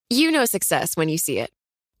You know success when you see it.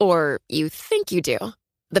 Or you think you do.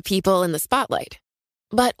 The people in the spotlight.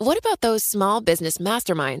 But what about those small business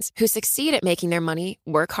masterminds who succeed at making their money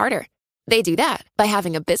work harder? They do that by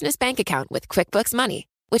having a business bank account with QuickBooks Money,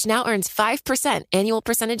 which now earns 5% annual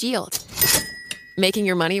percentage yield. Making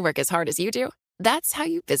your money work as hard as you do? That's how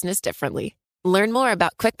you business differently. Learn more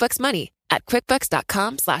about QuickBooks Money at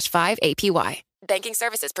quickbooks.com/5APY. Banking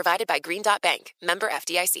services provided by Green Dot Bank. Member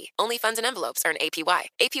FDIC. Only funds and envelopes earn APY.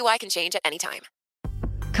 APY can change at any time.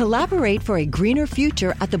 Collaborate for a greener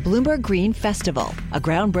future at the Bloomberg Green Festival, a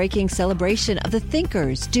groundbreaking celebration of the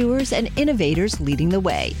thinkers, doers, and innovators leading the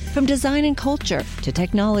way. From design and culture to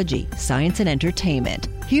technology, science, and entertainment.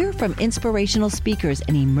 Hear from inspirational speakers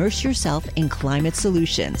and immerse yourself in climate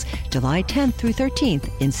solutions. July 10th through 13th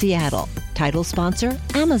in Seattle. Title sponsor,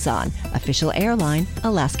 Amazon. Official airline,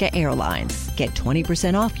 Alaska Airlines. Get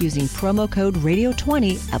 20% off using promo code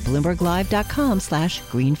radio20 at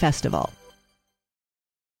BloombergLive.com/Green Festival.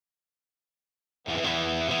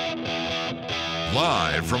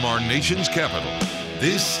 Live from our nation's capital,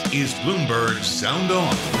 this is Bloomberg Sound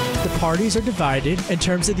On. The parties are divided in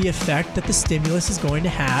terms of the effect that the stimulus is going to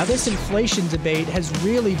have. This inflation debate has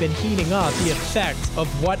really been heating up the effect of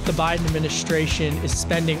what the Biden administration is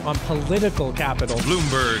spending on political capital.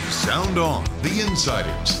 Bloomberg Sound On. The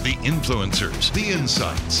insiders, the influencers, the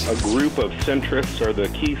insights. A group of centrists are the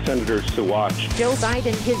key senators to watch. Joe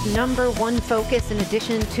Biden, his number one focus in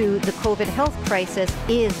addition to the COVID health crisis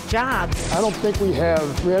is jobs. I don't think we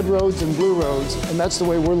have red roads and blue roads, and that's the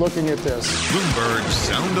way we're looking at this. Bloomberg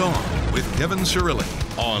Sound On with Kevin Cirilli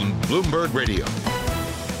on Bloomberg Radio.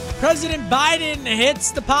 President Biden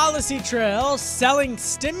hits the policy trail, selling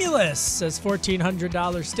stimulus as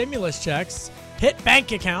 $1,400 stimulus checks hit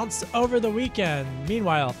bank accounts over the weekend.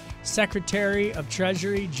 Meanwhile, Secretary of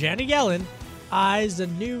Treasury Janet Yellen eyes a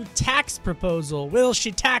new tax proposal. Will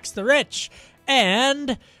she tax the rich?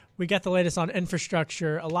 And we got the latest on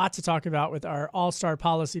infrastructure. A lot to talk about with our all-star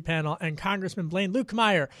policy panel and Congressman Blaine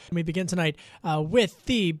Luetkemeyer. And we begin tonight with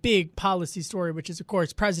the big policy story, which is, of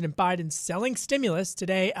course, President Biden selling stimulus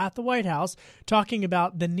today at the White House, talking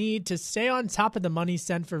about the need to stay on top of the money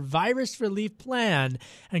sent for virus relief plan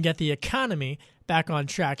and get the economy back on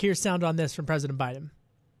track. Here's sound on this from President Biden.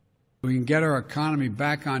 We can get our economy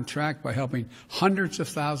back on track by helping hundreds of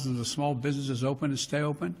thousands of small businesses open and stay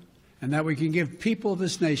open, and that we can give people of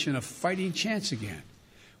this nation a fighting chance again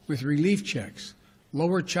with relief checks,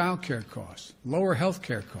 lower child care costs, lower health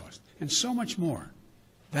care costs, and so much more.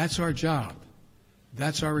 That's our job.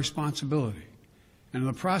 That's our responsibility. And in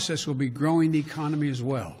the process, we'll be growing the economy as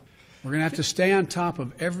well. We're going to have to stay on top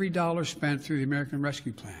of every dollar spent through the American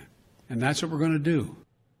Rescue Plan, and that's what we're going to do.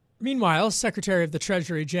 Meanwhile, Secretary of the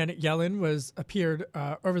Treasury Janet Yellen appeared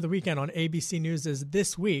over the weekend on ABC News'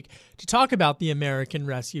 This Week to talk about the American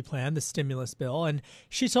Rescue Plan, the stimulus bill, and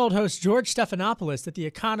she told host George Stephanopoulos that the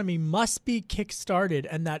economy must be kick-started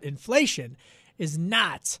and that inflation is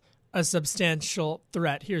not a substantial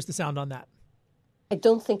threat. Here's the sound on that. I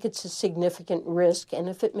don't think it's a significant risk, and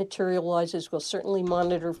if it materializes, we'll certainly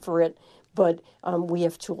monitor for it, but we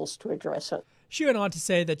have tools to address it. She went on to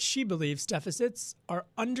say that she believes deficits are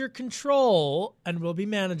under control and will be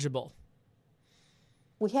manageable.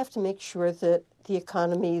 We have to make sure that the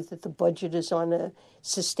economy, that the budget is on a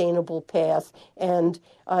sustainable path, and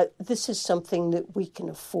this is something that we can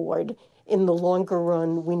afford. In the longer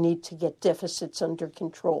run, we need to get deficits under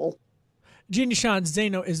control. Jeannie Sean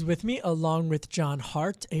Zaino is with me, along with John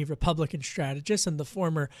Hart, a Republican strategist and the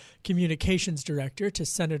former communications director to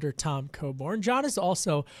Senator Tom Coburn. John is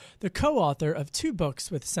also the co-author of 2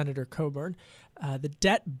 books with Senator Coburn, The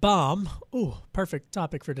Debt Bomb, perfect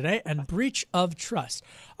topic for today, and Breach of Trust.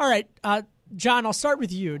 All right, John, I'll start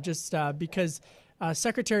with you, just because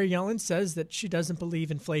Secretary Yellen says that she doesn't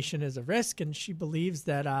believe inflation is a risk, and she believes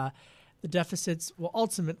that the deficits will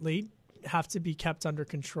ultimately have to be kept under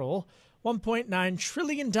control. $1.9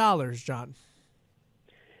 trillion, John.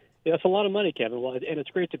 Yeah, that's a lot of money, Kevin. Well, and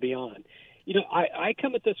it's great to be on. You know, I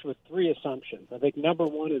come at this with 3 assumptions. I think number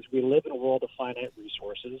 1 is we live in a world of finite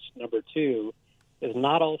resources. Number 2 is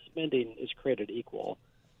not all spending is created equal.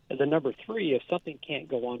 And then number 3, if something can't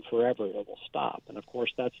go on forever, it will stop. And, of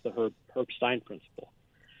course, that's the Herb Stein principle.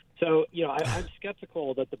 So, you know, I'm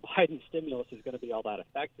skeptical that the Biden stimulus is going to be all that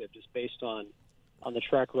effective just based on the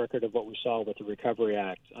track record of what we saw with the Recovery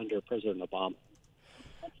Act under President Obama.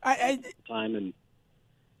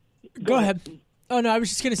 Go ahead. Oh, no, I was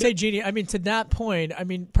just going to say, Jeannie, I mean, to that point, I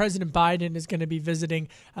mean, President Biden is going to be visiting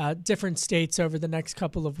different states over the next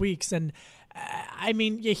couple of weeks. And, I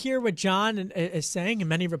mean, you hear what John is saying, and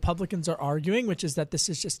many Republicans are arguing, which is that this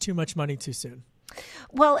is just too much money too soon.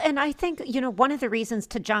 Well, and I think, one of the reasons,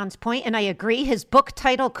 to John's point, and I agree, his book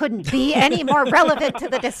title couldn't be any more relevant to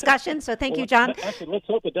the discussion. So thank you, John. Actually, let's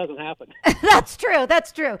hope it doesn't happen. That's true.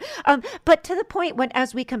 But to the point,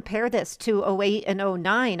 as we compare this to 2008 and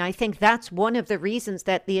 2009, I think that's one of the reasons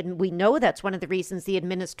that we know that's one of the reasons the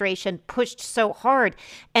administration pushed so hard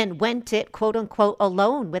and went it, quote unquote,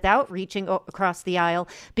 alone without reaching across the aisle,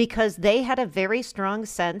 because they had a very strong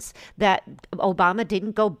sense that Obama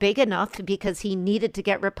didn't go big enough because he needed to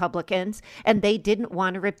get Republicans, and they didn't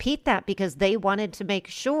want to repeat that because they wanted to make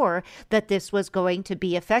sure that this was going to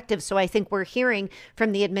be effective. So I think we're hearing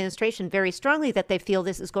from the administration very strongly that they feel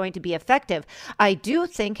this is going to be effective. I do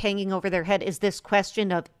think hanging over their head is this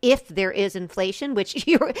question of if there is inflation, which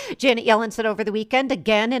Janet Yellen said over the weekend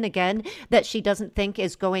again and again that she doesn't think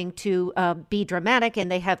is going to be dramatic,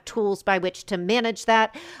 and they have tools by which to manage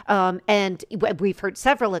that. And we've heard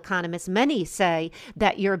several economists, many say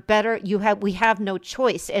that we have no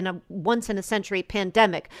choice in a once-in-a-century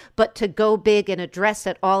pandemic but to go big and address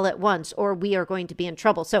it all at once, or we are going to be in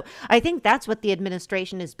trouble. So I think that's what the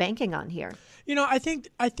administration is banking on here. I think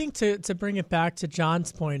to bring it back to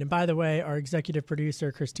John's point, and by the way, our executive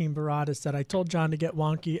producer, Christine Barada, said, I told John to get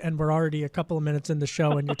wonky, and we're already a couple of minutes in the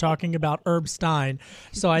show, and you're talking about Herb Stein.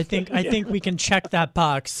 So I think we can check that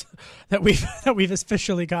box that we've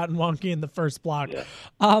officially gotten wonky in the first block. Yeah.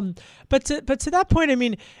 But to that point, I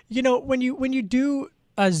mean, when you do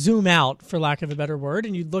zoom out, for lack of a better word,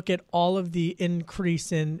 and you look at all of the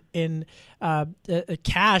increase in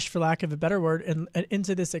cash, for lack of a better word,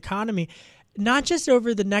 into this economy, not just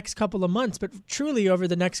over the next couple of months, but truly over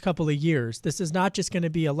the next couple of years. This is not just going to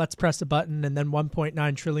be a let's press a button and then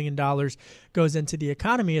 $1.9 trillion goes into the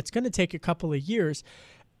economy. It's going to take a couple of years.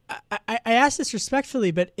 I ask this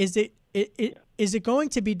respectfully, but is it going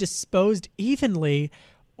to be disposed evenly,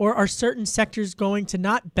 or are certain sectors going to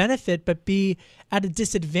not benefit but be at a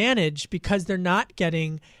disadvantage because they're not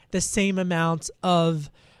getting the same amount of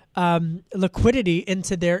liquidity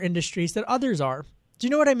into their industries that others are? Do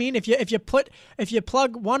you know what I mean? If you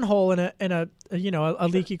plug one hole in a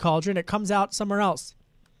leaky cauldron, it comes out somewhere else.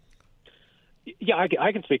 Yeah,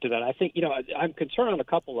 I can speak to that. I think I'm concerned on a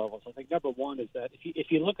couple levels. I think number one is that if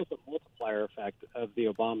you look at the multiplier effect of the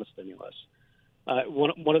Obama stimulus,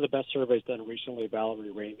 one of the best surveys done recently, Valerie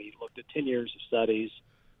Ramey, looked at 10 years of studies,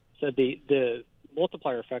 said the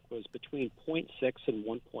multiplier effect was between 0.6 and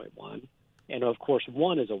 1.1, and of course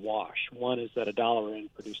 1 is a wash. 1 is that $1 in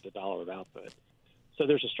produced $1 of output. So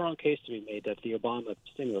there's a strong case to be made that the Obama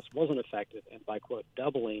stimulus wasn't effective, and by, quote,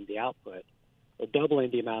 doubling the output or doubling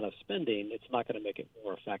the amount of spending, it's not going to make it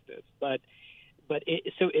more effective. But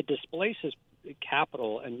it displaces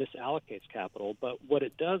capital and misallocates capital, but what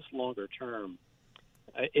it does longer term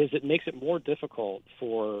is it makes it more difficult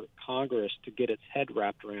for Congress to get its head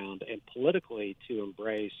wrapped around and politically to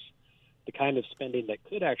embrace the kind of spending that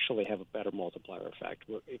could actually have a better multiplier effect.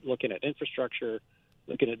 We're looking at infrastructure,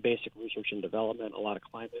 looking at basic research and development, a lot of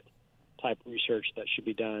climate-type research that should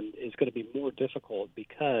be done is going to be more difficult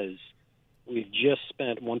because we've just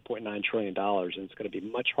spent $1.9 trillion, and it's going to be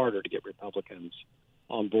much harder to get Republicans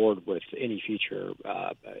on board with any future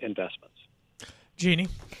investments. Jeannie?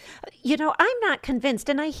 I'm not convinced,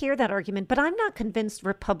 and I hear that argument, but I'm not convinced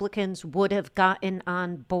Republicans would have gotten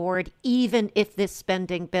on board even if this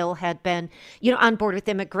spending bill had been, on board with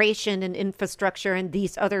immigration and infrastructure and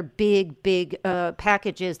these other big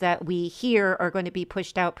packages that we hear are going to be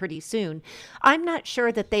pushed out pretty soon. I'm not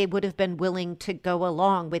sure that they would have been willing to go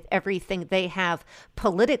along with everything they have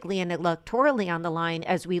politically and electorally on the line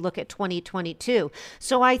as we look at 2022.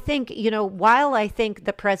 So I think, while I think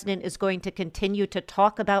the president is going to continue to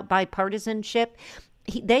talk about bipartisanship,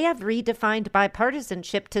 they have redefined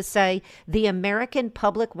bipartisanship to say the American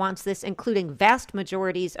public wants this, including vast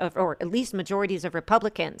majorities of, or at least majorities of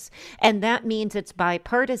Republicans. And that means it's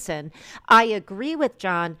bipartisan. I agree with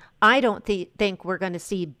John. I don't think we're going to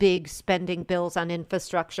see big spending bills on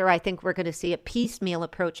infrastructure. I think we're going to see a piecemeal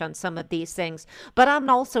approach on some of these things. But I'm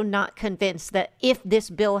also not convinced that if this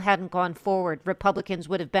bill hadn't gone forward, Republicans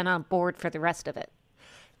would have been on board for the rest of it.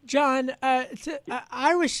 John,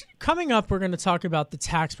 I wish coming up we're going to talk about the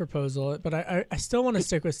tax proposal, but I still want to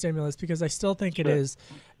stick with stimulus because I still think it is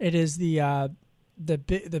the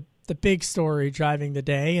big story driving the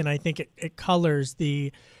day, and I think it colors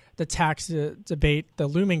the tax debate, the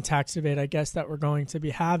looming tax debate, I guess, that we're going to be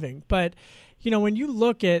having. But when you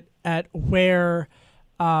look at where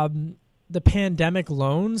the pandemic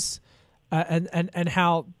loans and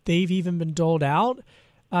how they've even been doled out.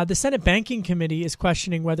 The Senate Banking Committee is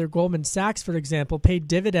questioning whether Goldman Sachs, for example, paid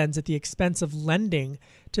dividends at the expense of lending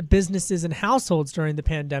to businesses and households during the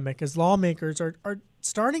pandemic, as lawmakers are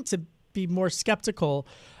starting to be more skeptical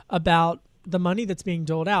about the money that's being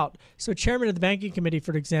doled out. So Chairman of the Banking Committee,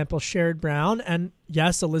 for example, Sherrod Brown, and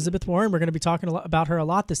yes, Elizabeth Warren, we're going to be talking about her a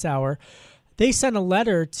lot this hour. They sent a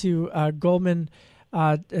letter to Goldman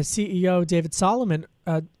CEO David Solomon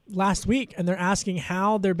last week, and they're asking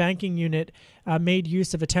how their banking unit made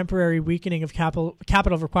use of a temporary weakening of capital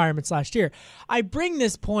requirements last year. I bring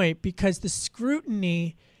this point because the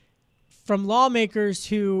scrutiny from lawmakers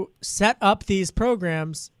who set up these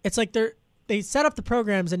programs, it's like they set up the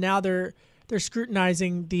programs and now they're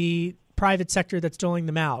scrutinizing the private sector that's doling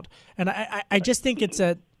them out. And I just think it's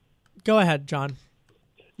a – go ahead, John.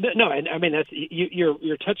 No, I mean, that's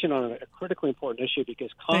you're touching on a critically important issue because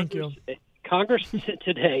Congress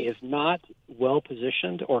today is not well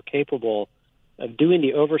positioned or capable of doing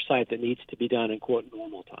the oversight that needs to be done in, quote,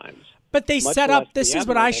 normal times. But they set up – this is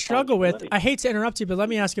what I struggle with. I hate to interrupt you, but let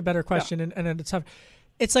me ask you a better question. Yeah. And it's tough.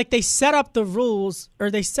 It's like they set up the rules, or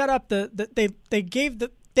they set up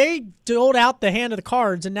they doled out the hand of the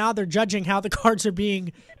cards, and now they're judging how the cards are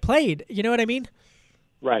being played. You know what I mean?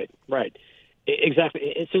 Right.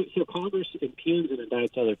 Exactly. So Congress impugns and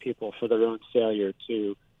indicts other people for their own failure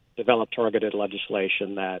to develop targeted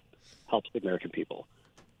legislation that helps the American people.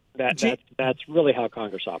 That's really how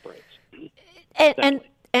Congress operates.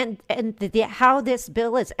 And how this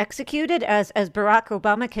bill is executed, as Barack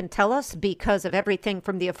Obama can tell us, because of everything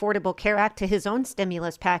from the Affordable Care Act to his own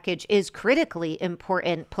stimulus package, is critically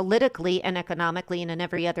important politically and economically and in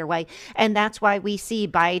every other way. And that's why we see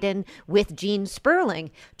Biden with Gene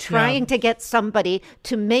Sperling trying to get somebody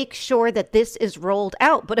to make sure that this is rolled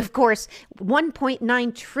out. But of course,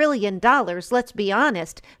 $1.9 trillion, let's be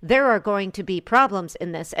honest, there are going to be problems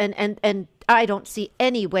in this. And I don't see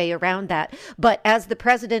any way around that. But as the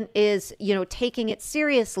president is, taking it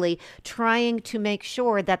seriously, trying to make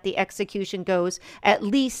sure that the execution goes at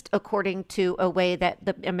least according to a way that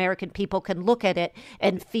the American people can look at it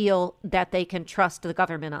and feel that they can trust the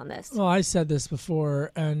government on this. Well, I said this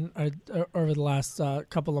before, and over the last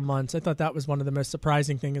couple of months, I thought that was one of the most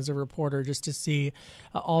surprising things as a reporter, just to see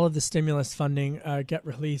all of the stimulus funding get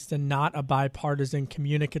released and not a bipartisan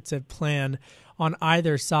communicative plan on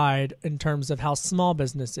either side in terms of how small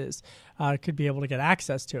businesses could be able to get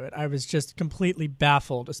access to it. I was just completely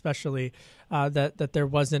baffled, especially that there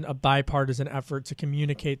wasn't a bipartisan effort to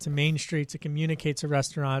communicate to Main Street, to communicate to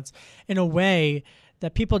restaurants in a way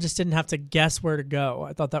that people just didn't have to guess where to go.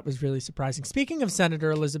 I thought that was really surprising. Speaking of Senator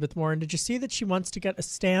Elizabeth Warren, did you see that she wants to get a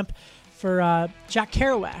stamp for Jack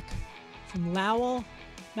Kerouac from Lowell,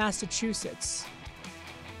 Massachusetts?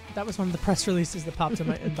 That was one of the press releases that popped in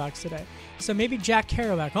my inbox today. So maybe Jack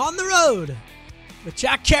Kerouac on the road with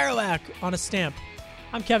Jack Kerouac on a stamp.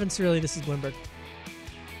 I'm Kevin Cirilli. This is Bloomberg.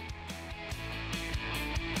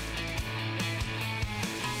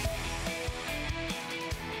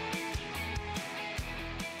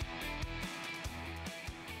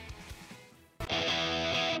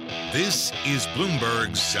 This is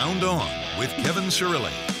Bloomberg Sound On with Kevin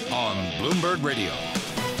Cirilli on Bloomberg Radio.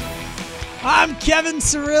 I'm Kevin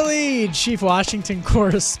Cirilli, Chief Washington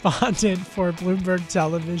Correspondent for Bloomberg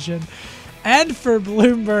Television and for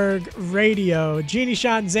Bloomberg Radio. Jeannie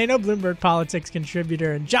Sean Zaino, Bloomberg Politics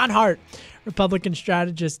contributor, and John Hart, Republican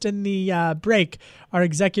strategist. In the break, our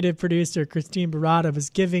executive producer, Christine Barada, was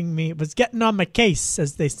getting on my case,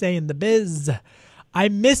 as they say in the biz. I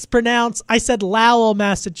mispronounced. I said Lowell,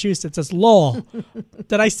 Massachusetts. It's Lowell.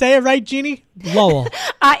 Did I say it right, Jeannie? Lowell.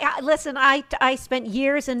 Listen, I spent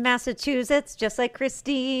years in Massachusetts, just like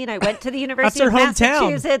Christine. I went to the University of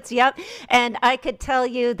Massachusetts. Yep. And I could tell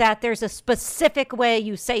you that there's a specific way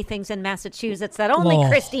you say things in Massachusetts that only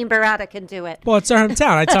Christine Barada can do it. Well, it's our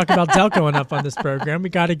hometown. I talk about Delco enough on this program. We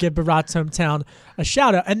got to give Barada's hometown a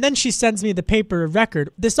shout out. And then she sends me the paper of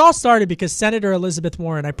record. This all started because Senator Elizabeth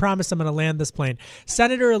Warren, I promise I'm going to land this plane.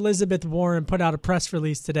 Senator Elizabeth Warren put out a press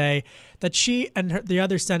release today that she and the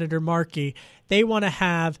other Senator Markey, they want to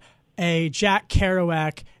have a Jack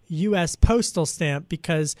Kerouac U.S. postal stamp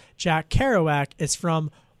because Jack Kerouac is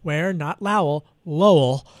from where? Not Lowell,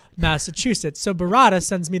 Lowell, Massachusetts. So Barada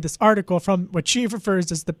sends me this article from what she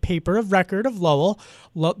refers as the paper of record of Lowell,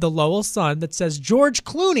 the Lowell Sun, that says George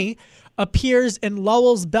Clooney appears in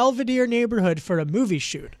Lowell's Belvedere neighborhood for a movie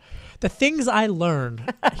shoot. The things I learn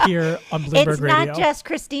here on Bloomberg Radio. It's not just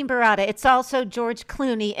Christine Barada. It's also George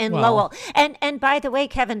Clooney in Lowell. And by the way,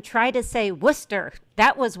 Kevin, try to say Worcester.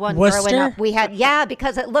 That was one growing up. We had,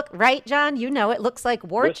 because it looked, right, John? You know, it looks like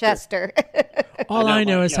Worcester. All I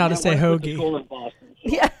know is how to say hoagie. School in Boston, so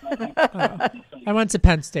yeah. I went to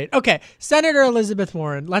Penn State. Okay, Senator Elizabeth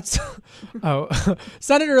Warren.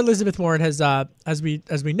 Senator Elizabeth Warren has, as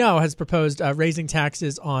we know, has proposed raising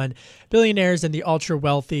taxes on billionaires and the ultra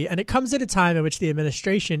wealthy, and it comes at a time in which the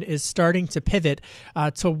administration is starting to pivot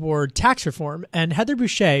toward tax reform. And Heather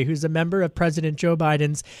Boushey, who's a member of President Joe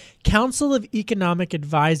Biden's Council of Economic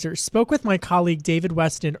Advisors, spoke with my colleague David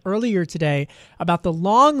Weston earlier today about the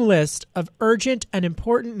long list of urgent and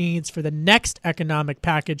important needs for the next economic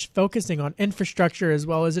package, focusing on infrastructure as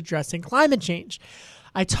well as addressing climate change.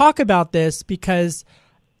 I talk about this because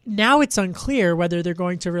now it's unclear whether they're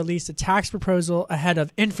going to release a tax proposal ahead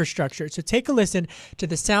of infrastructure. So take a listen to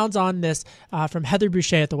the sounds on this from Heather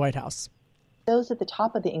Boushey at the White House. Those at the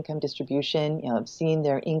top of the income distribution, have seen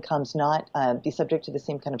their incomes not be subject to the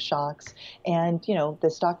same kind of shocks. And,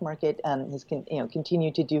 the stock market has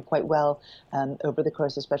continued to do quite well over the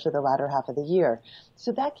course, especially the latter half of the year.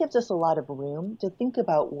 So that gives us a lot of room to think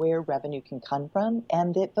about where revenue can come from,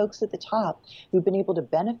 and that folks at the top who've been able to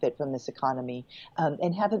benefit from this economy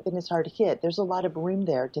and haven't been as hard hit, there's a lot of room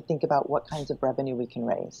there to think about what kinds of revenue we can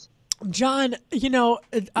raise. John,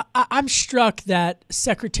 I'm struck that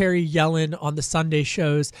Secretary Yellen on the Sunday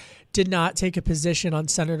shows did not take a position on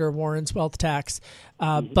Senator Warren's wealth tax.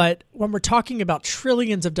 But when we're talking about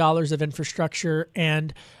trillions of dollars of infrastructure,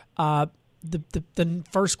 and the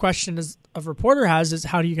first question a reporter has is,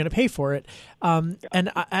 how are you going to pay for it?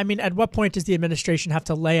 And I mean, at what point does the administration have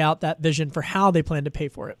to lay out that vision for how they plan to pay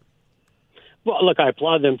for it? Well, look, I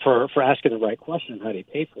applaud them for asking the right question, how do you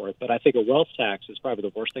pay for it? But I think a wealth tax is probably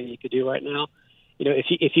the worst thing you could do right now.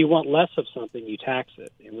 If you want less of something, you tax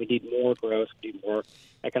it. And we need more growth, we need more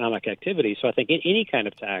economic activity. So I think any kind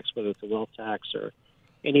of tax, whether it's a wealth tax or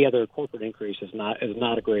any other corporate increase, is not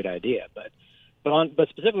a great idea. But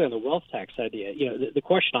specifically on the wealth tax idea, the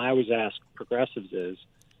question I always ask progressives is,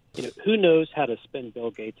 who knows how to spend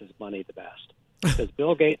Bill Gates' money the best? Does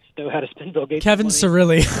Bill Gates know how to spend Bill Gates' Kevin money?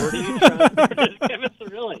 Cirilli. Kevin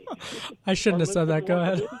Cirilli. I shouldn't have said that. Go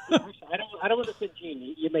ahead. I don't want to say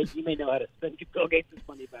Gene. You may know how to spend Bill Gates'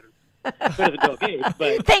 money better than Bill Gates.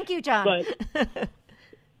 But thank you, John. But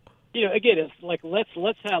again, it's like let's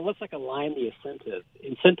align the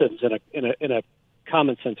incentives in a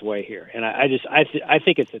common sense way here. And I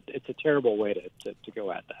think it's a terrible way to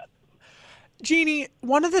go at that. Jeannie,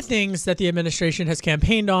 one of the things that the administration has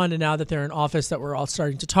campaigned on, and now that they're in office that we're all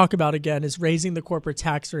starting to talk about again, is raising the corporate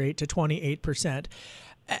tax rate to 28%.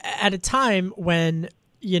 At a time when,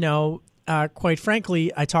 quite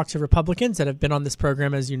frankly, I talk to Republicans that have been on this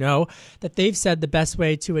program, as you know, that they've said the best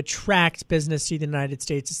way to attract business to the United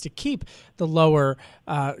States is to keep the lower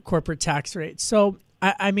corporate tax rate. So,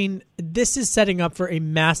 I mean, this is setting up for a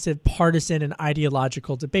massive partisan and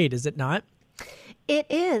ideological debate, is it not? It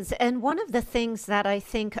is. And one of the things that I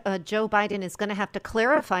think Joe Biden is going to have to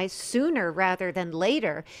clarify sooner rather than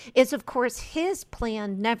later is, of course, his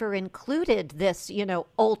plan never included this,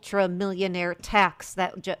 ultra millionaire tax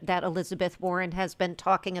that Elizabeth Warren has been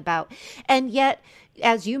talking about. And yet,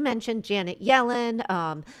 as you mentioned, Janet Yellen,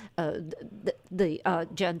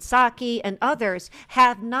 Jen Psaki, and others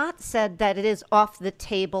have not said that it is off the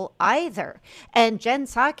table either. And Jen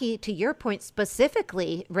Psaki, to your point,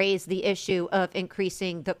 specifically raised the issue of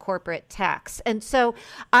increasing the corporate tax. And so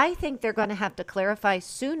I think they're going to have to clarify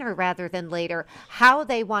sooner rather than later how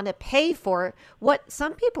they want to pay for what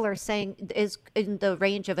some people are saying is in the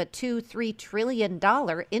range of a $2-3 trillion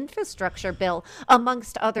infrastructure bill,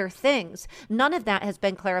 amongst other things. None of that has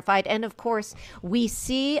been clarified. And of course, we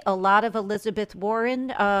see a lot of Elizabeth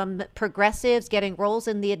Warren progressives getting roles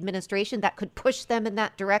in the administration that could push them in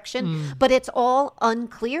that direction. But it's all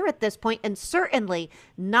unclear at this point, and certainly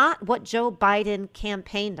not what Joe Biden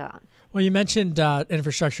campaigned on. Well, you mentioned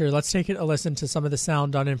infrastructure. Let's take a listen to some of the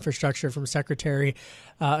sound on infrastructure from Secretary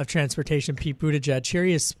of Transportation Pete Buttigieg. Here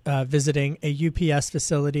he is visiting a UPS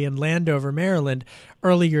facility in Landover, Maryland,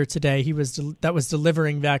 earlier today. He was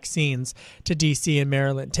delivering vaccines to D.C. and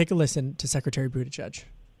Maryland. Take a listen to Secretary Buttigieg.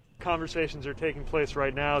 Conversations are taking place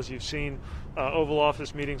right now, as you've seen Oval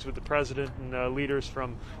Office meetings with the president and leaders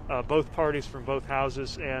from both parties, from both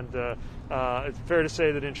houses. And it's fair to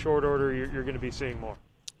say that in short order, you're going to be seeing more.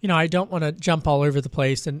 I don't want to jump all over the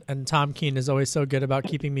place, and Tom Keene is always so good about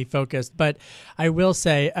keeping me focused. But I will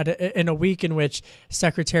say, in a week in which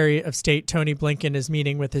Secretary of State Tony Blinken is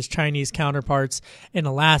meeting with his Chinese counterparts in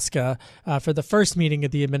Alaska for the first meeting of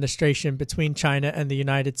the administration between China and the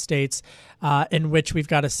United States, in which we've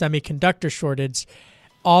got a semiconductor shortage,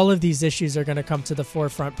 all of these issues are going to come to the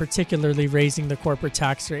forefront, particularly raising the corporate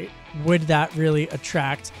tax rate. Would that really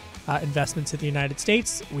attract investments in the United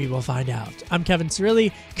States? We will find out. I'm Kevin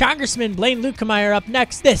Cirilli. Congressman Blaine Luetkemeyer up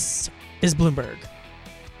next. This is Bloomberg.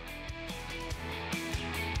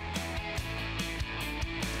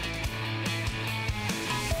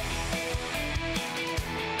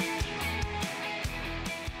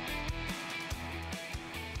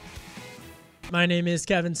 My name is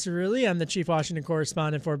Kevin Cerulli. I'm the chief Washington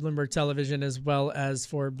correspondent for Bloomberg Television as well as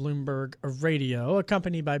for Bloomberg Radio,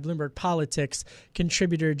 accompanied by Bloomberg Politics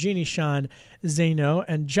contributor Jeannie Sean Zaino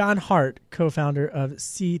and John Hart, co-founder of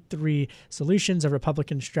C3 Solutions, a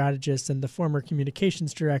Republican strategist and the former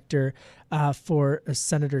communications director for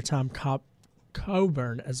Senator Tom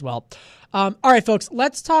Coburn as well. All right, folks,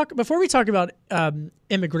 let's talk. Before we talk about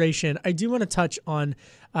immigration, I do want to touch on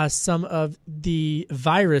some of the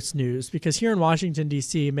virus news, because here in Washington,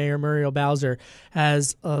 D.C., Mayor Muriel Bowser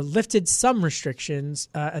has lifted some restrictions,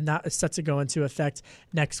 and that is set to go into effect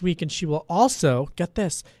next week. And she will also, get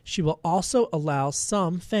this, she will also allow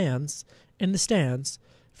some fans in the stands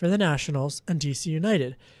for the Nationals and D.C.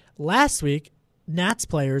 United. Last week, Nats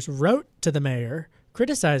players wrote to the mayor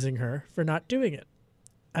criticizing her for not doing it,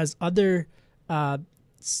 as other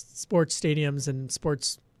sports stadiums and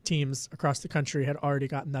sports teams across the country had already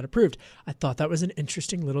gotten that approved. I thought that was an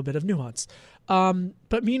interesting little bit of nuance.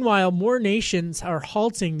 But meanwhile, more nations are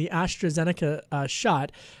halting the AstraZeneca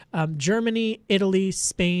shot. Germany, Italy,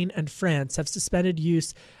 Spain, and France have suspended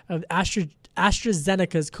use of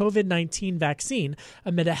AstraZeneca's COVID-19 vaccine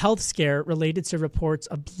amid a health scare related to reports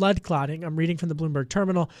of blood clotting. I'm reading from the Bloomberg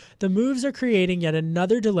Terminal. The moves are creating yet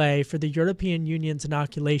another delay for the European Union's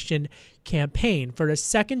inoculation campaign. For a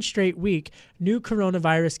second straight week, new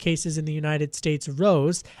coronavirus cases in the United States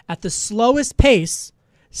rose at the slowest pace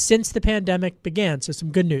since the pandemic began. So some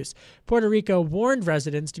good news. Puerto Rico warned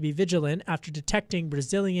residents to be vigilant after detecting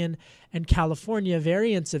Brazilian and California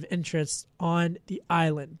variants of interest on the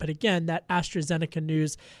island. But again, that AstraZeneca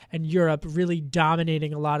news and Europe really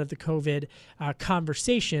dominating a lot of the COVID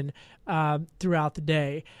conversation throughout the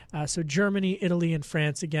day. So Germany, Italy, and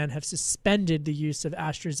France, again, have suspended the use of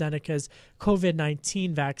AstraZeneca's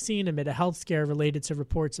COVID-19 vaccine amid a health scare related to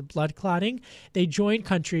reports of blood clotting. They joined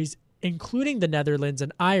countries including the Netherlands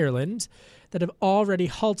and Ireland, that have already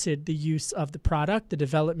halted the use of the product. The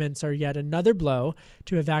developments are yet another blow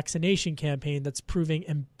to a vaccination campaign that's proving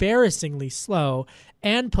embarrassingly slow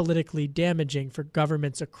and politically damaging for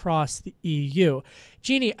governments across the EU.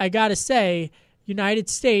 Jeannie, I got to say, United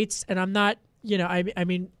States, and I'm not, I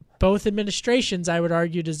mean, both administrations, I would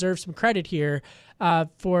argue, deserve some credit here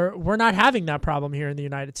for we're not having that problem here in the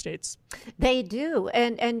United States. They do.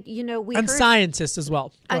 And we heard scientists as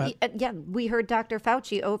well. We heard Dr.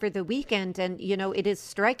 Fauci over the weekend, and, it is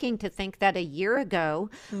striking to think that a year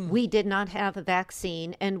ago we did not have a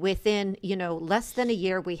vaccine. And within, less than a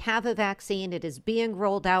year, we have a vaccine. It is being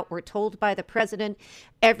rolled out. We're told by the president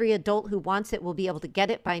every adult who wants it will be able to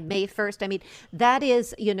get it by May 1st. I mean, that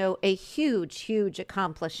is, a huge, huge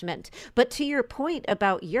accomplishment. But to your point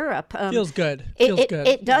about Europe, feels good.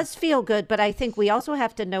 It does feel good, but I think we also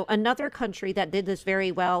have to know another country that did this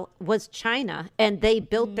very well was China, and they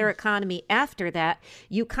built their economy after that.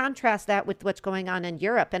 You contrast that with what's going on in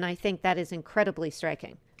Europe, and I think that is incredibly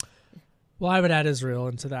striking. Well, I would add Israel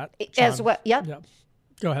into that, John. As well. Yep. Yeah.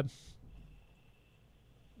 Go ahead.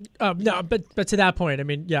 No, but to that point, I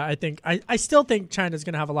mean, yeah, I still think China's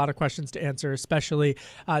going to have a lot of questions to answer, especially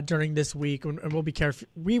during this week, and we'll be careful.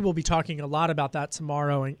 We will be talking a lot about that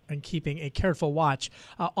tomorrow and keeping a careful watch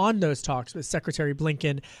on those talks with Secretary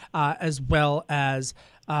Blinken as well as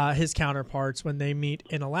his counterparts when they meet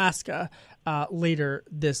in Alaska later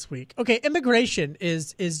this week. Okay, immigration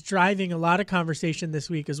is driving a lot of conversation this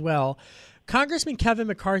week as well. Congressman Kevin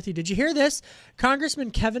McCarthy, did you hear this? Congressman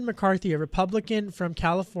Kevin McCarthy, a Republican from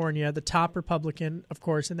California, the top Republican, of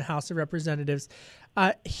course, in the House of Representatives,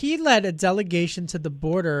 he led a delegation to the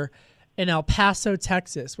border in El Paso,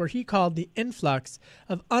 Texas, where he called the influx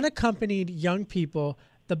of unaccompanied young people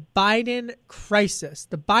the Biden crisis.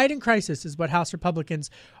 The Biden crisis is what House Republicans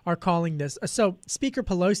are calling this. So Speaker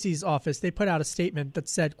Pelosi's office, they put out a statement that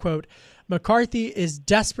said, quote, McCarthy is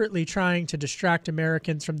desperately trying to distract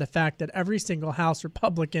Americans from the fact that every single House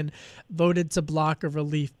Republican voted to block a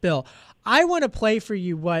relief bill. I want to play for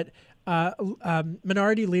you what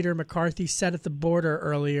Minority Leader McCarthy said at the border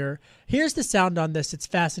earlier. Here's the sound on this. It's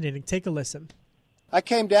fascinating. Take a listen. I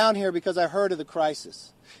came down here because I heard of the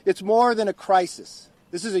crisis. It's more than a crisis.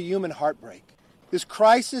 This is a human heartbreak. This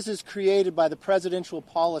crisis is created by the presidential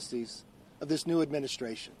policies of this new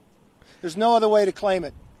administration. There's no other way to claim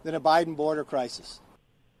it than a Biden border crisis.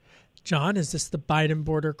 John, is this the Biden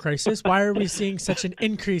border crisis? Why are we seeing such an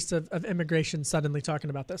increase of immigration suddenly talking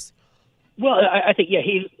about this? Well, I think, yeah,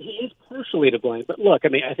 he is partially to blame. But look, I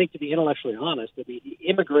mean, I think to be intellectually honest, I mean,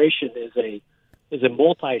 immigration is a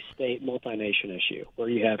multi-state, multi-nation issue where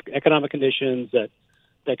you have economic conditions that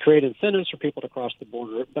create incentives for people to cross the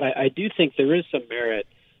border. But I do think there is some merit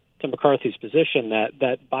to McCarthy's position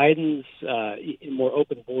that Biden's more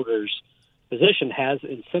open borders position has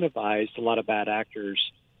incentivized a lot of bad actors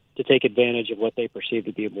to take advantage of what they perceive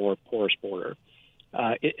to be a more porous border.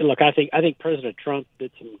 Look, I think President Trump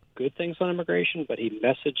did some good things on immigration, but he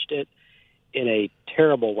messaged it in a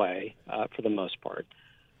terrible way for the most part.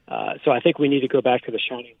 So I think we need to go back to the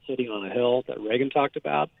shining city on a hill that Reagan talked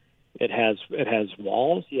about. It has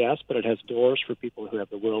walls, yes, but it has doors for people who have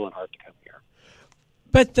the will and heart to come here.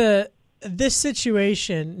 But this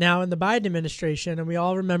situation now in the Biden administration, and we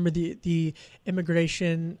all remember the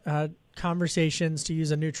immigration conversations, to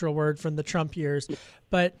use a neutral word, from the Trump years.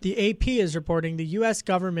 But the AP is reporting the U.S.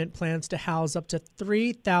 government plans to house up to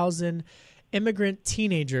 3,000 immigrant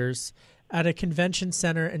teenagers at a convention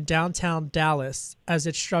center in downtown Dallas as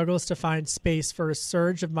it struggles to find space for a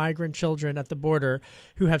surge of migrant children at the border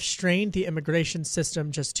who have strained the immigration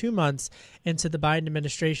system just 2 months into the Biden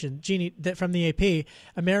administration. Jeannie, from the AP,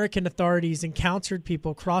 American authorities encountered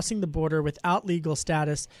people crossing the border without legal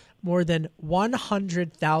status more than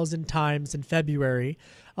 100,000 times in February,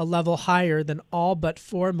 a level higher than all but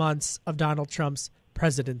 4 months of Donald Trump's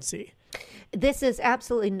presidency. This is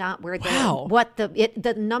absolutely not where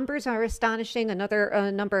the numbers are astonishing.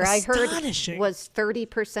 Another number I heard was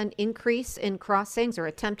 30% increase in crossings or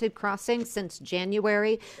attempted crossings since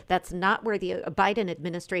January. That's not where the Biden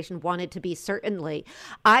administration wanted to be, certainly.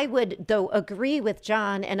 I would, though, agree with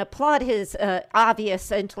John and applaud his obvious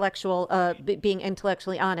being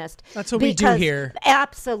intellectually honest. That's what we do here.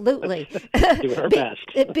 Absolutely. Do our best.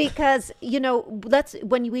 Because,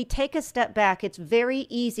 when we take a step back, it's very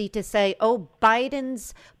easy to say,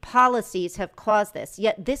 Biden's policies have caused this.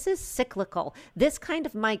 Yet this is cyclical. This kind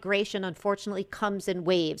of migration, unfortunately, comes in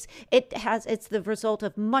waves. It's the result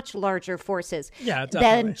of much larger forces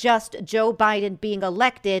than just Joe Biden being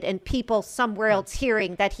elected and people somewhere else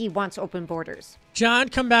hearing that he wants open borders. John,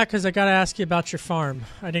 come back because I got to ask you about your farm.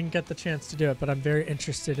 I didn't get the chance to do it, but I'm very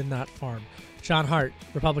interested in that farm. John Hart,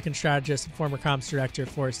 Republican strategist and former comms director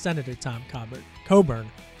for Senator Tom Coburn,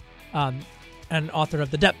 and author of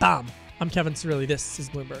The Debt Bomb. I'm Kevin Cirilli. This is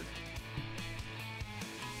Bloomberg.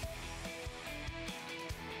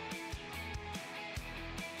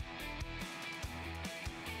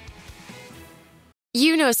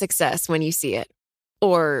 You know success when you see it.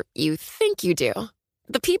 Or you think you do.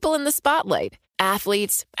 The people in the spotlight.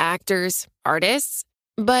 Athletes, actors, artists.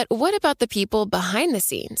 But what about the people behind the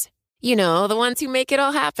scenes? You know, the ones who make it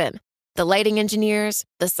all happen. The lighting engineers,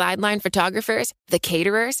 the sideline photographers, the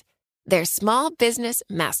caterers. They're small business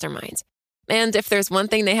masterminds. And if there's one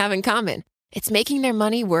thing they have in common, it's making their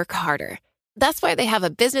money work harder. That's why they have a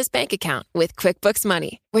business bank account with QuickBooks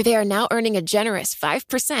Money, where they are now earning a generous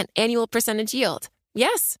 5% annual percentage yield.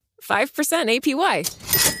 Yes, 5%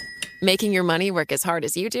 APY. Making your money work as hard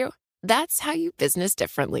as you do? That's how you business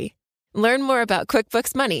differently. Learn more about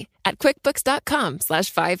QuickBooks Money at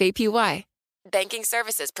quickbooks.com/5APY. Banking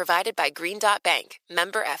services provided by Green Dot Bank,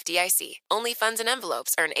 member FDIC. Only funds and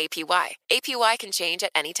envelopes earn APY. APY can change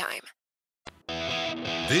at any time.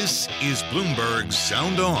 This is Bloomberg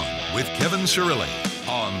Sound On with Kevin Cirilli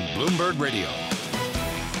on Bloomberg Radio.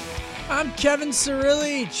 I'm Kevin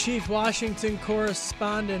Cirilli, Chief Washington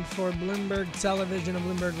Correspondent for Bloomberg Television and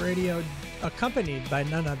Bloomberg Radio, accompanied by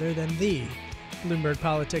none other than the Bloomberg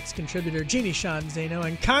Politics contributor Jeannie Sheehan Zaino,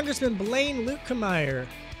 and Congressman Blaine Luetkemeyer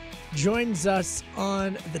joins us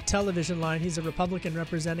on the television line. He's a Republican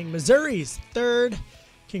representing Missouri's 3rd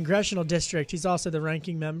Congressional District. He's also the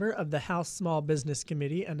ranking member of the House Small Business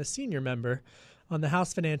Committee and a senior member on the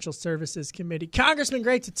House Financial Services Committee. Congressman,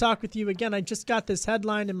 great to talk with you again. I just got this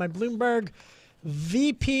headline in my Bloomberg.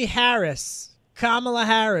 VP Harris, Kamala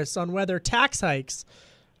Harris, on whether tax hikes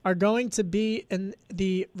are going to be in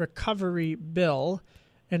the recovery bill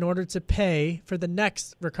in order to pay for the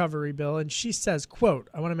next recovery bill. And she says, quote,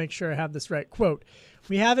 I want to make sure I have this right, quote,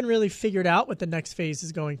 we haven't really figured out what the next phase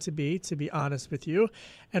is going to be honest with you,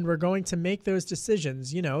 and we're going to make those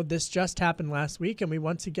decisions. You know, this just happened last week, and we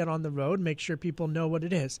want to get on the road, make sure people know what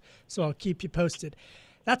it is. So I'll keep you posted.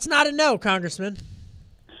 That's not a no, Congressman.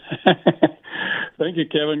 Thank you,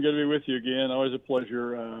 Kevin. Good to be with you again. Always a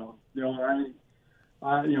pleasure.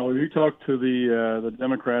 You talk to the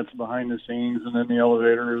Democrats behind the scenes and in the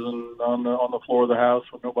elevators and on the floor of the House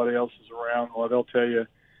when nobody else is around. Well, they'll tell you,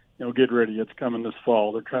 get ready. It's coming this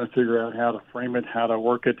fall. They're trying to figure out how to frame it, how to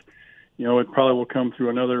work it. It probably will come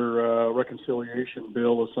through another reconciliation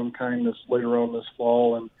bill of some kind later on this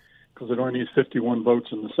fall, and because it only needs 51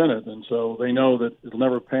 votes in the Senate, and so they know that it'll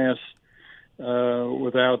never pass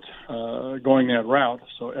without going that route.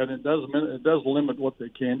 So, and it does limit what they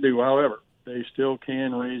can do. However, they still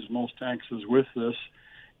can raise most taxes with this,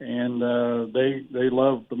 and they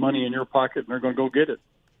love the money in your pocket, and they're going to go get it.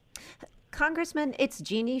 Congressman, it's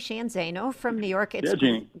Jeannie Shanzano from New York. It's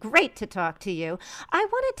Jeannie. Great to talk to you. I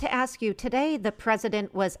wanted to ask you, today the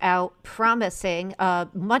president was out promising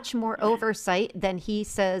much more oversight than he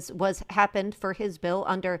says happened for his bill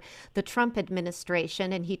under the Trump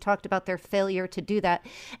administration, and he talked about their failure to do that.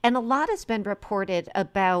 And a lot has been reported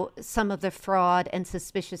about some of the fraud and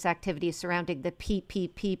suspicious activities surrounding the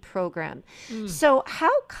PPP program. So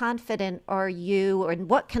how confident are you, and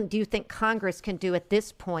what do you think Congress can do at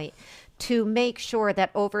this point to make sure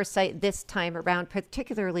that oversight this time around,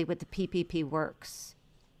 particularly with the PPP, works?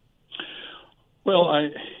 Well,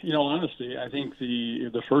 honestly, I think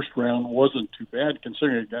the first round wasn't too bad,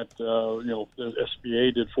 considering it got, the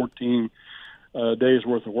SBA did 14 days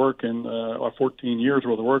worth of work and 14 years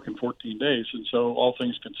worth of work in 14 days. And so all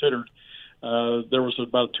things considered, there was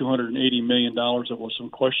about $280 million that was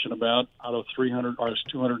some question about out of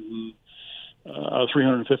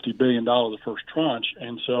 $350 billion, the first tranche.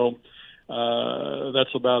 And so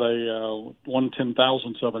that's about a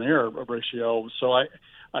 1/10,000th of an error ratio. So I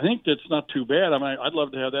think that's not too bad. I mean, I'd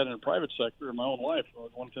love to have that in the private sector in my own life,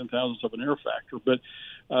 1/10,000th of an error factor. But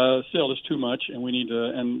still, it's too much, and we need to.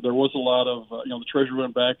 And there was a lot of, the Treasury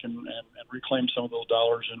went back and reclaimed some of those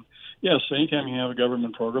dollars. And yes, anytime you have a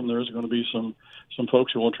government program, there is going to be some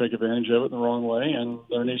folks who will take advantage of it in the wrong way, and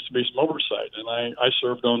there needs to be some oversight. And I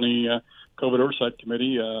served on the COVID Oversight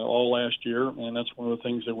Committee all last year, and that's one of the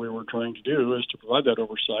things that we were trying to do, is to provide that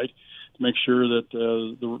oversight to make sure that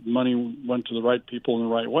the money went to the right people in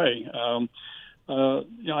the right way.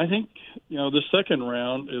 I think the second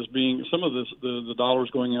round is being, some of the dollars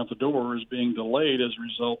going out the door is being delayed as a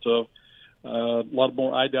result of a lot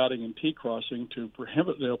more I-dotting and T-crossing to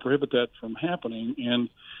prohibit that from happening. And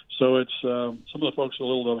so it's some of the folks are a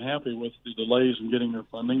little unhappy with the delays in getting their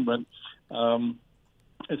funding, but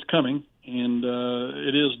it's coming, and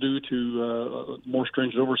it is due to more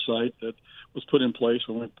stringent oversight that was put in place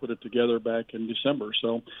when we put it together back in December.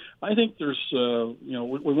 So I think there's,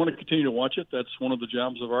 we want to continue to watch it. That's one of the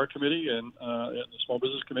jobs of our committee and the Small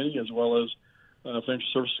Business Committee, as well as Financial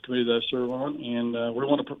Services Committee that I serve on, and we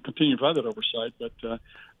want to continue to provide that oversight. But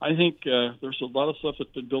I think there's a lot of stuff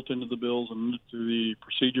that's been built into the bills and into the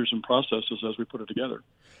procedures and processes as we put it together.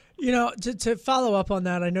 To follow up on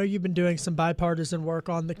that, I know you've been doing some bipartisan work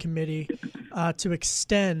on the committee to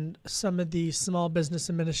extend some of the Small Business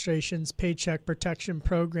Administration's Paycheck Protection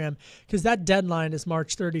Program, because that deadline is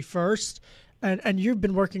March 31st. And you've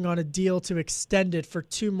been working on a deal to extend it for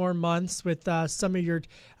 2 more months with some of your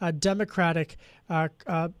Democratic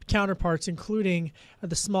counterparts, including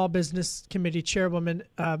the Small Business Committee Chairwoman,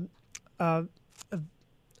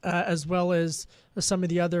 as well as some of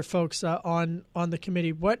the other folks on the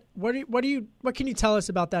committee. What can you tell us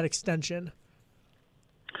about that extension?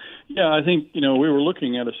 Yeah, I think we were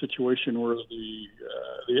looking at a situation where the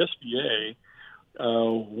SBA.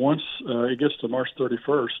 Once it gets to March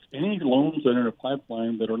 31st, any loans that are in a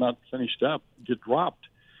pipeline that are not finished up get dropped.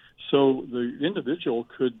 So the individual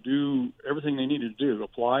could do everything they need to do,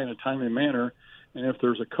 apply in a timely manner, and if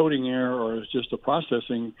there's a coding error or it's just a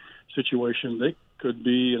processing situation, they could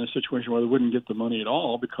be in a situation where they wouldn't get the money at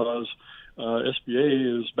all because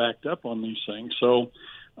SBA is backed up on these things. So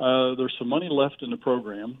there's some money left in the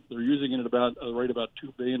program. They're using it at about a rate about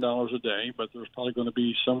 $2 billion a day, but there's probably going to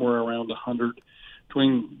be somewhere around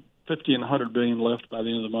between 50 and 100 billion left by the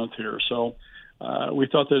end of the month here. So we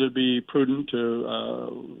thought that it'd be prudent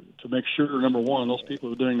to make sure, number one, those people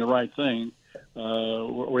who are doing the right thing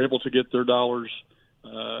were able to get their dollars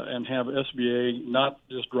and have SBA not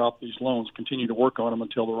just drop these loans, continue to work on them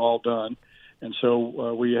until they're all done. And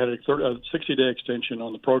so we had a 60-day extension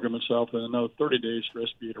on the program itself and another 30 days for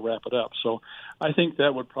SBA to wrap it up. So I think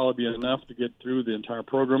that would probably be enough to get through the entire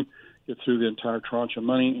program, get through the entire tranche of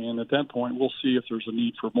money. And at that point, we'll see if there's a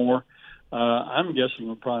need for more. I'm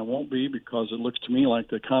guessing it probably won't be, because it looks to me like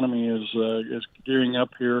the economy is gearing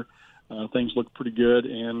up here. Things look pretty good.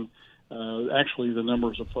 And actually, the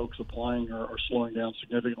numbers of folks applying are slowing down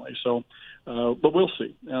significantly. So, but we'll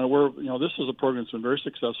see. This is a program that's been very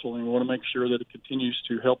successful, and we want to make sure that it continues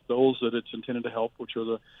to help those that it's intended to help, which are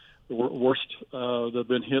the worst that have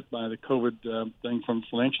been hit by the COVID thing from a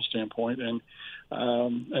financial standpoint, and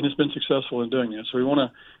it's been successful in doing that. So we want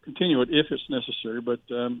to continue it if it's necessary. But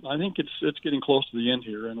I think it's getting close to the end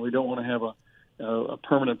here, and we don't want to have a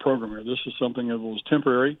permanent program here. This is something that was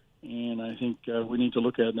temporary, and I think we need to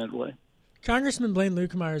look at it in that way. Congressman Blaine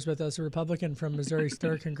Luetkemeyer is with us, a Republican from Missouri's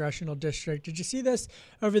 3rd Congressional District. Did you see this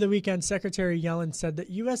over the weekend? Secretary Yellen said that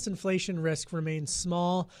U.S. inflation risk remains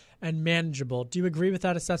small and manageable. Do you agree with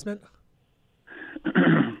that assessment?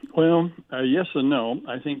 Well, yes and no.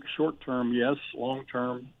 I think short term, yes. Long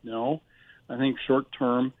term, no. I think short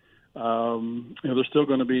term, There's still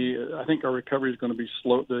going to be, I think our recovery is going to be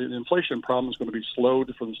slow. The inflation problem is going to be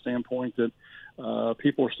slowed from the standpoint that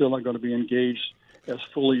people are still not going to be engaged as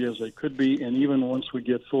fully as they could be. And even once we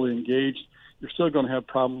get fully engaged, you're still going to have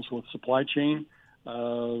problems with supply chain.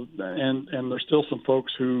 And there's still some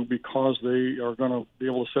folks who, because they are going to be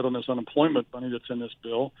able to sit on this unemployment money that's in this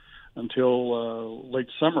bill until late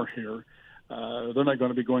summer here, they're not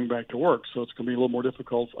going to be going back to work. So it's going to be a little more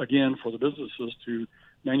difficult, again, for the businesses to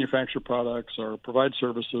manufacture products or provide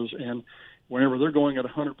services. And whenever they're going at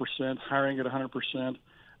 100%, hiring at 100%,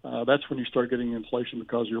 that's when you start getting inflation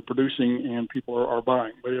because you're producing and people are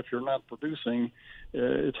buying. But if you're not producing,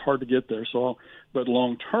 it's hard to get there. So, but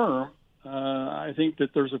long term, I think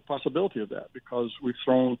that there's a possibility of that because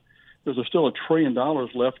there's still $1 trillion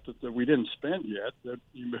left that we didn't spend yet. That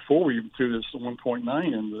before we threw this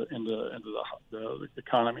 1.9 into the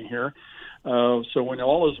economy here. So when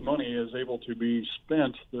all this money is able to be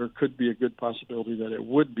spent, there could be a good possibility that it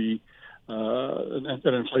would be an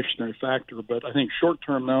inflationary factor. But I think short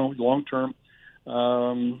term, no. Long term,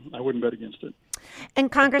 I wouldn't bet against it.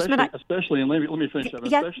 And Congressman, especially, and let me finish that.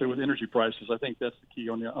 Yeah. Especially with energy prices, I think that's the key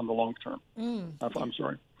on the long term. I'm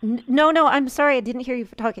sorry. No, I'm sorry. I didn't hear you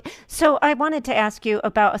talking. So I wanted to ask you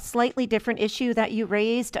about a slightly different issue that you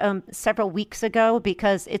raised several weeks ago,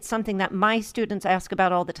 because it's something that my students ask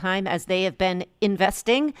about all the time as they have been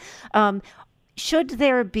investing. Should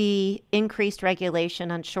there be increased regulation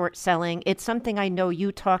on short selling? It's something I know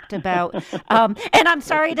you talked about. And I'm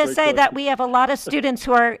sorry to say that we have a lot of students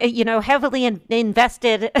who are, heavily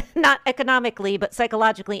invested, not economically, but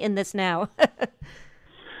psychologically in this now.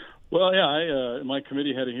 Well, yeah, my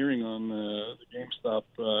committee had a hearing on the GameStop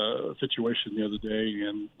situation the other day.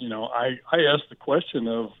 And, I asked the question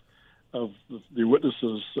of the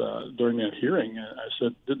witnesses during that hearing. I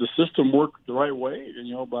said, did the system work the right way?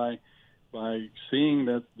 By seeing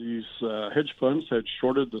that these hedge funds had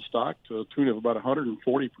shorted the stock to a tune of about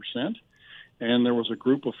 140%, and there was a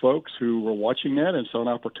group of folks who were watching that and saw an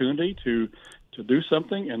opportunity to do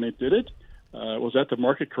something, and they did it. Was that the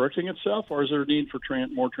market correcting itself, or is there a need for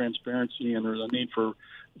more transparency, and there's a need for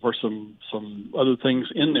some other things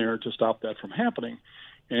in there to stop that from happening?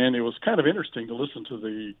 And it was kind of interesting to listen to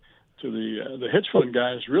the hedge fund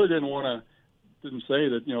guys. Really didn't say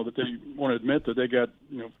that that they want to admit that they got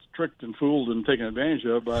tricked and fooled and taken advantage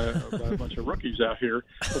of by a bunch of rookies out here.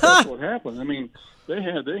 But that's what happened. I mean, they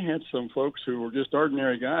had some folks who were just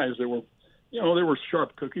ordinary guys. They were they were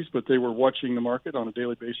sharp cookies, but they were watching the market on a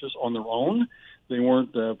daily basis on their own. They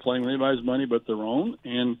weren't playing with anybody's money but their own.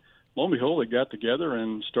 And lo and behold, they got together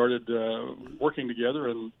and started working together,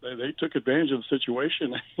 and they took advantage of the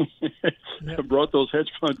situation and brought those hedge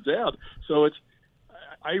funds out. So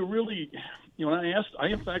I really. I asked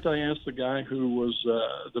the guy who was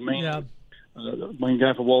the main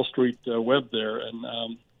guy for Wall Street Web there, and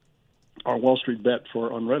our Wall Street Bet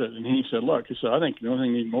on Reddit, and he said, I think the only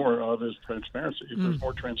thing we need more of is transparency. If there's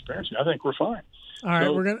more transparency, I think we're fine. All right,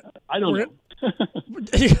 so, I don't know.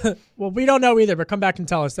 Well, we don't know either, but come back and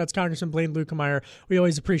tell us. That's Congressman Blaine Luetkemeyer. We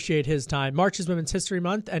always appreciate his time. March is Women's History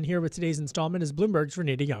Month, and here with today's installment is Bloomberg's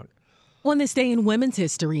Renita Young. On this day in women's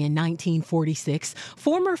history in 1946,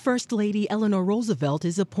 former First Lady Eleanor Roosevelt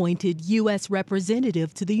is appointed U.S.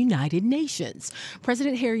 Representative to the United Nations.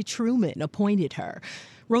 President Harry Truman appointed her.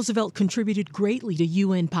 Roosevelt contributed greatly to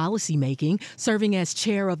UN policymaking, serving as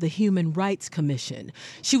chair of the Human Rights Commission.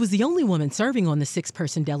 She was the only woman serving on the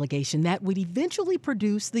 6-person delegation that would eventually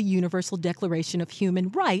produce the Universal Declaration of Human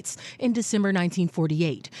Rights in December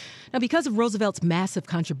 1948. Now, because of Roosevelt's massive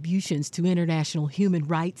contributions to international human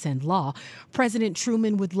rights and law, President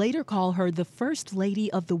Truman would later call her the First Lady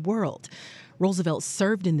of the World. Roosevelt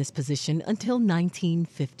served in this position until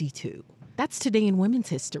 1952. That's today in women's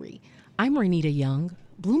history. I'm Renita Young,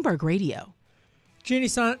 Bloomberg Radio. Jeannie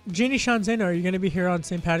Shanzeno, are you going to be here on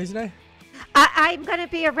St. Paddy's Day? I'm going to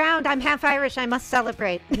be around. I'm half Irish. I must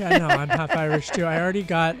celebrate. Yeah, no, I'm half Irish too. I already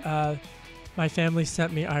got, my family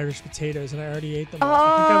sent me Irish potatoes and I already ate them. Oh.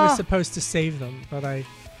 I think I was supposed to save them, but I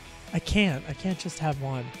can't. I can't just have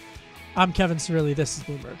one. I'm Kevin Cirilli. This is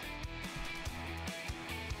Bloomberg.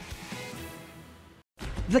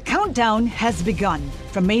 The countdown has begun.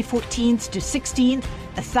 From May 14th to 16th,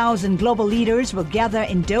 1,000 global leaders will gather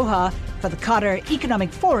in Doha for the Qatar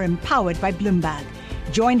Economic Forum powered by Bloomberg.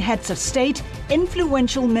 Join heads of state,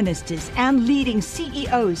 influential ministers, and leading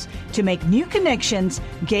CEOs to make new connections,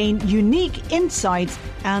 gain unique insights,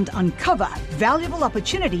 and uncover valuable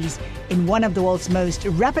opportunities in one of the world's most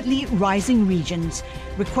rapidly rising regions.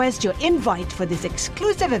 Request your invite for this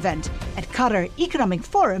exclusive event at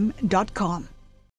QatarEconomicForum.com.